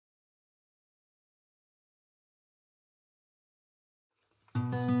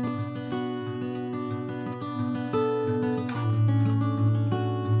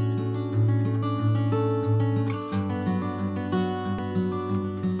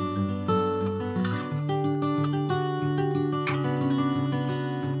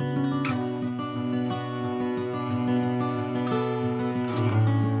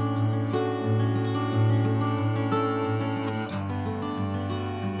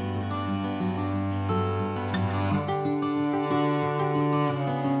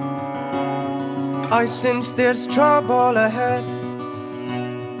I sense there's trouble ahead.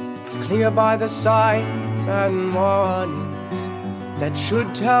 It's clear by the signs and warnings that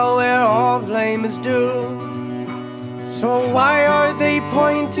should tell where all blame is due. So why are they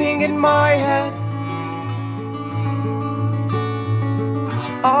pointing at my head?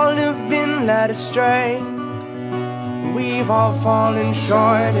 All have been led astray. We've all fallen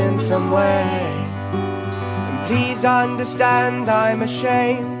short in some way. And please understand I'm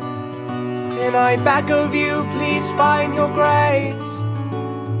ashamed. And I beg of you, please find your grace.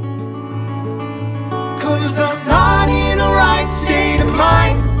 'Cause I'm not in a right state of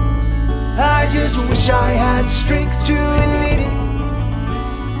mind. I just wish I had strength to admit it.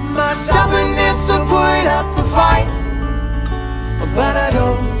 My stubbornness will put up a fight, but I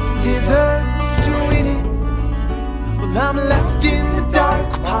don't deserve to win it. Well, I'm left in the dark,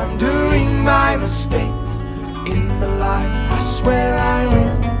 pondering my mistakes. In the light, I swear I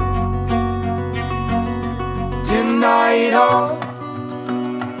will deny it all.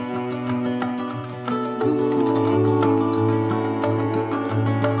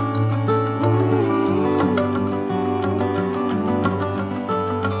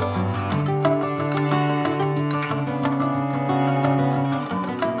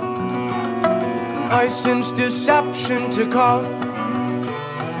 I sense deception to come,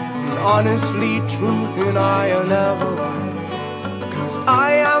 and honestly, truth and I'll never run. 'Cause I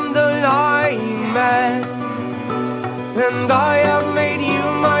am the lying man, and I have made you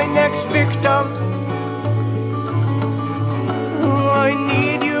my next victim. I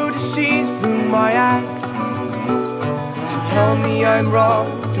need you to see through my act. Tell me I'm wrong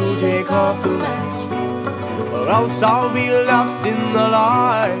to take off the mask, or else I'll be left in the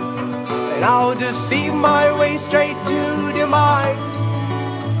light. And I'll deceive my way straight to demise.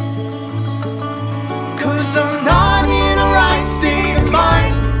 'Cause I'm not in a right state of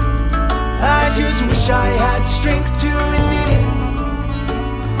mind. I just wish I had strength to admit it.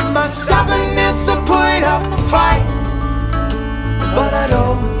 My stubbornness will put up a fight, but I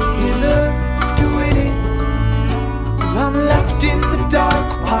don't deserve to win it. I'm left in the dark,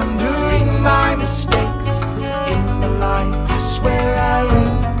 pondering my mistakes. In the light, I swear I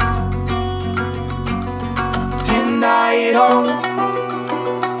will deny it all.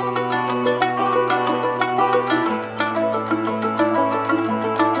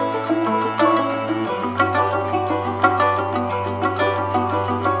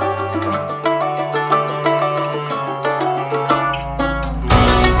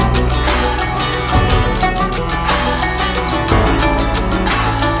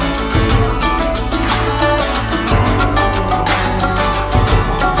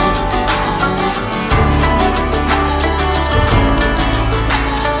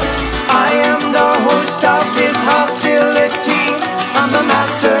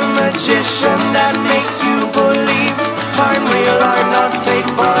 That makes you believe I'm real, I'm not fake,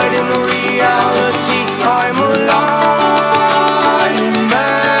 but in reality I'm a lying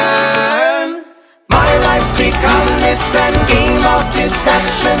man. My life's become this grand game of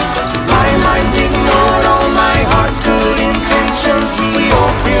deception. My mind's ignored all my heart's good intentions. We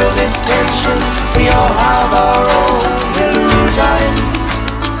all feel this tension, we all have our own illusion.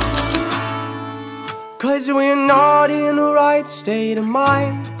 'Cause we're not in the right state of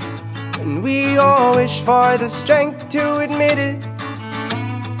mind, and we all wish for the strength to admit it.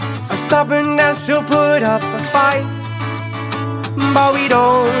 Our stubbornness will put up a fight, but we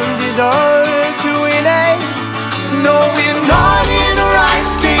don't deserve to win it. No, we're not in the right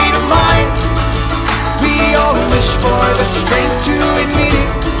state of mind. We all wish for the strength to